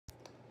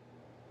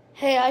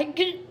Hey,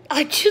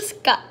 I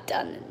just got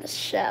done in the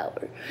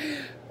shower.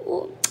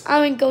 Well,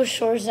 I'm in Go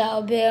Shores,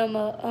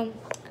 Alabama.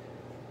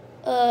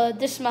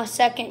 This is my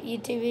second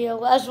YouTube video.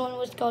 Last one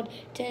was called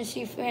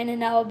Tennessee Fan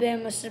in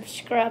Alabama.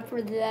 Subscribe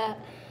for that.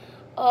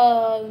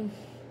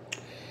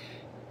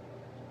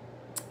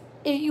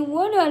 If you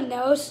want to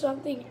know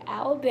something,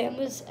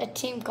 Alabama's a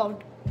team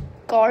called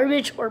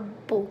garbage or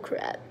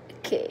bullcrap.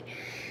 Okay.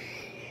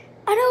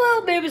 I know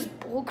Alabama's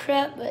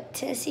bullcrap, but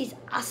Tennessee's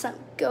awesome.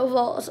 Go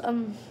Vols.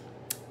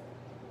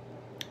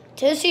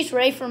 Tennessee's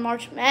ready for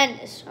March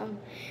Madness.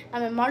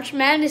 March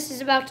Madness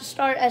is about to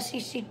start.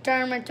 SEC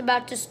tournament's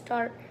about to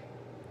start.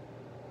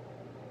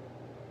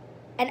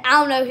 And I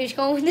don't know who's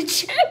going to win the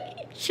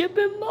championship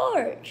in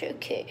March.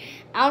 Okay.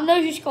 I don't know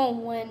who's going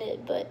to win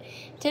it, but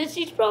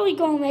Tennessee's probably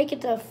going to make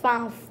it to the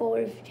Final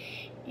Four if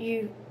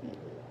you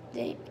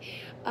think.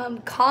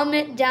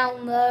 Comment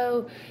down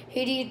low,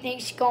 who do you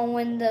think's going to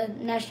win the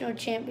national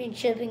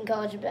championship in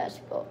college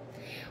basketball?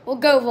 Well,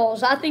 Go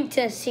Vols. I think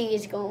Tennessee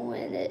is going to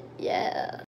win it. Yeah.